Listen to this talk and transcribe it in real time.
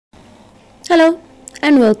Hello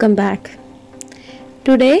and welcome back.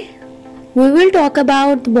 Today we will talk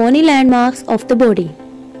about the bony landmarks of the body.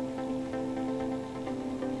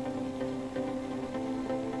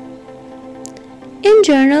 In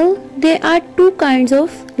general, there are two kinds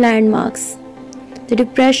of landmarks, the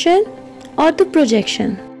depression or the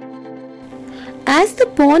projection. As the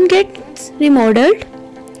bone gets remodeled,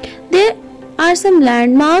 there are some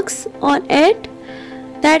landmarks on it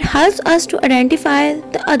that helps us to identify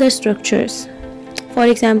the other structures. For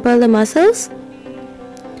example, the muscles.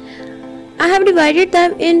 I have divided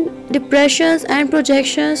them in depressions and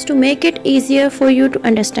projections to make it easier for you to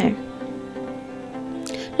understand.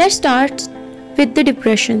 Let's start with the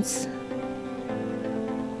depressions.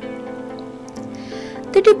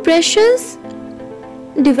 The depressions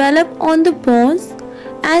develop on the bones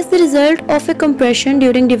as the result of a compression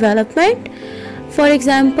during development. For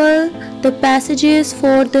example, the passages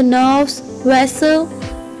for the nerves, vessel,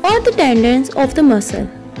 or the tendons of the muscle.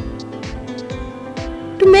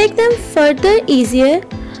 To make them further easier,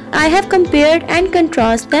 I have compared and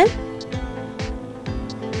contrasted them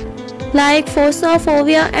like fossa,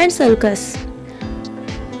 fovea, and sulcus.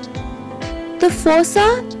 The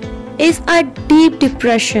fossa is a deep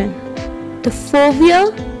depression, the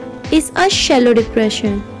fovea is a shallow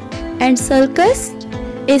depression, and sulcus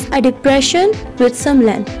is a depression with some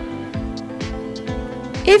length.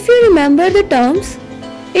 If you remember the terms,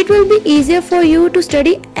 it will be easier for you to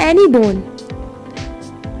study any bone.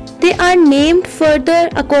 They are named further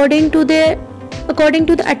according to the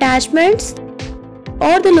attachments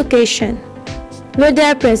or the location where they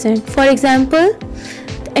are present. For example,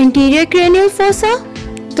 the anterior cranial fossa,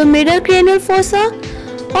 the middle cranial fossa,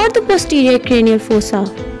 or the posterior cranial fossa.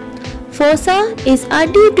 Fossa is a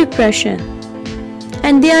deep depression,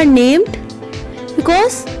 and they are named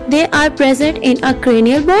because they are present in our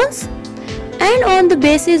cranial bones and on the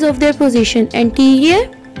basis of their position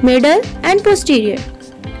anterior, middle, and posterior.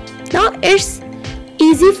 Now it's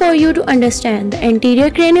easy for you to understand the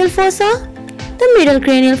anterior cranial fossa, the middle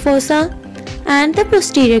cranial fossa, and the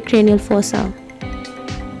posterior cranial fossa.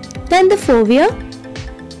 Then the fovea,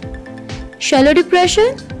 shallow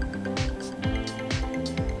depression.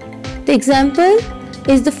 The example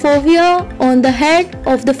is the fovea on the head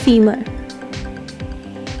of the femur.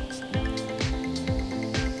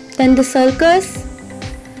 Then the sulcus,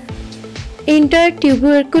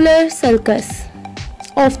 intertubercular sulcus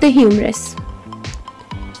of the humerus.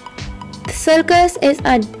 The sulcus is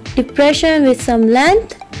a depression with some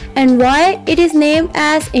length, and why it is named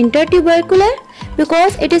as intertubercular?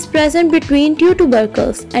 Because it is present between two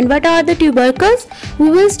tubercles. And what are the tubercles?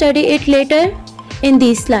 We will study it later in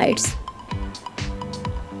these slides.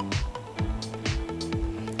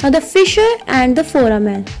 Now the fissure and the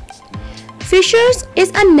foramen. Fissures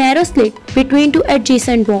is a narrow slit between two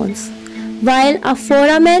adjacent bones, while a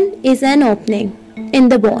foramen is an opening in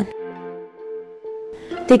the bone.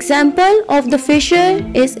 The example of the fissure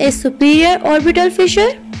is a superior orbital fissure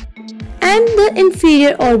and the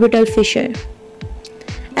inferior orbital fissure,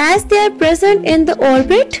 as they are present in the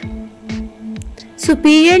orbit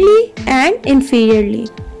superiorly and inferiorly.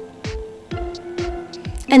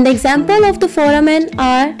 And the example of the foramen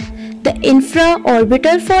are the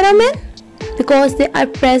infraorbital foramen because they are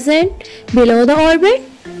present below the orbit,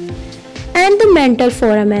 and the mental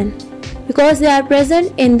foramen because they are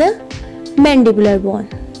present in the mandibular bone.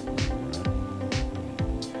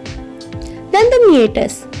 Then the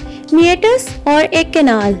meatus. Meatus or a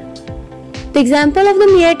canal. The example of the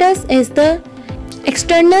meatus is the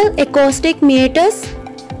external acoustic meatus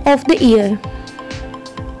of the ear.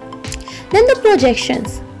 Then the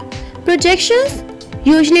projections. Projections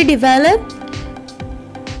usually develop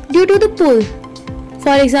due to the pull.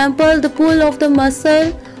 For example, the pull of the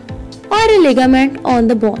muscle or a ligament on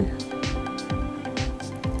the bone.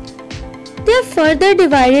 They are further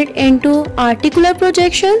divided into articular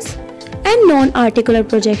projections and non-articular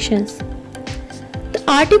projections. The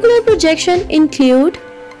articular projection include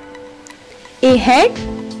a head,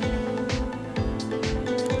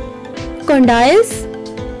 condyles,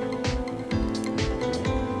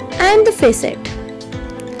 and the facet.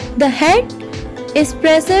 The head is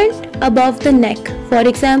present above the neck. For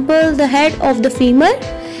example, the head of the femur,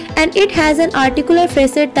 and it has an articular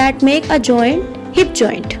facet that make a joint, hip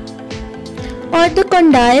joint. Or the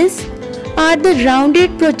condyles are the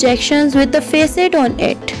rounded projections with the facet on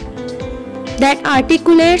it that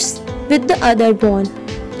articulates with the other bone.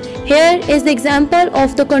 Here is the example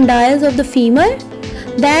of the condyles of the femur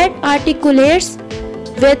that articulates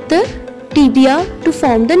with the tibia to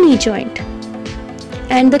form the knee joint,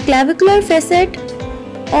 and the clavicular facet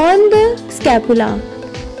on the scapula.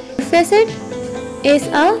 The facet is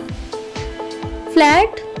a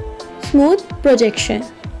flat, smooth projection.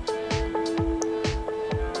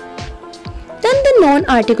 Then the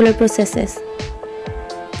non-articular processes.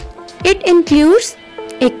 It includes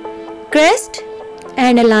a crest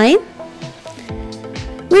and a line.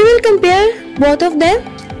 We will compare both of them.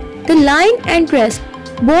 The line and crest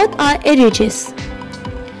both are ridges.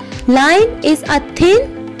 Line is a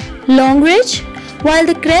thin, long ridge, while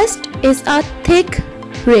the crest is a thick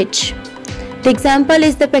ridge. The example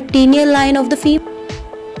is the pectineal line of the femur,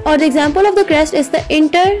 or the example of the crest is the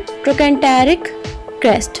intertrochanteric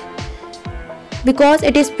crest, because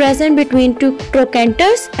it is present between two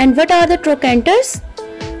trochanters. And what are the trochanters?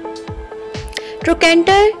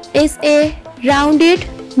 Trochanter is a rounded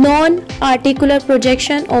non-articular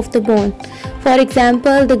projection of the bone. For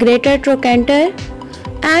example, the greater trochanter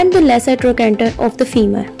and the lesser trochanter of the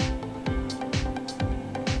femur.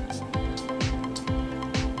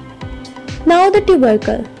 Now the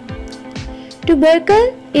tubercle.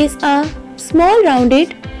 Tubercle is a small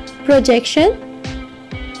rounded projection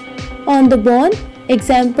on the bone.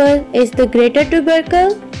 Example is the greater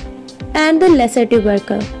tubercle and the lesser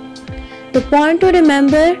tubercle. The point to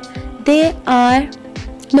remember, they are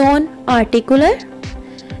non-articular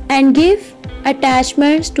and give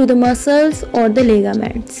attachments to the muscles or the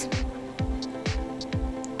ligaments.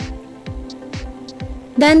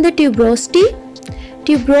 Then the tuberosity.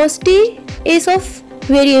 Tuberosity is of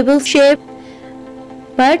variable shape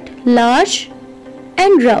but large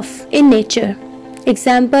and rough in nature.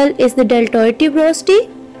 Example is the deltoid tuberosity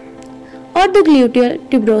or the gluteal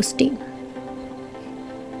tuberosity.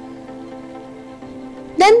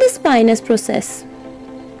 Then the spinous process.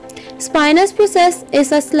 Spinous process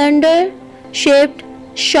is a slender shaped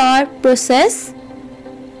sharp process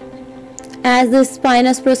as the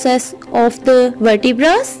spinous process of the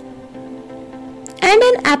vertebrae, and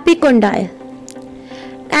an epicondyle.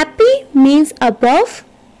 Epi means above,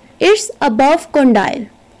 it's above condyle.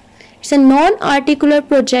 It's a non-articular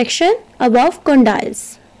projection above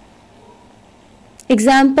condyles.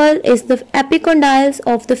 Example is the epicondyles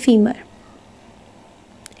of the femur.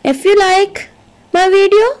 If you like my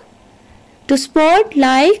video, to support,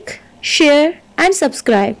 like, share and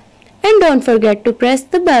subscribe, and don't forget to press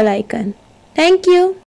the bell icon. Thank you.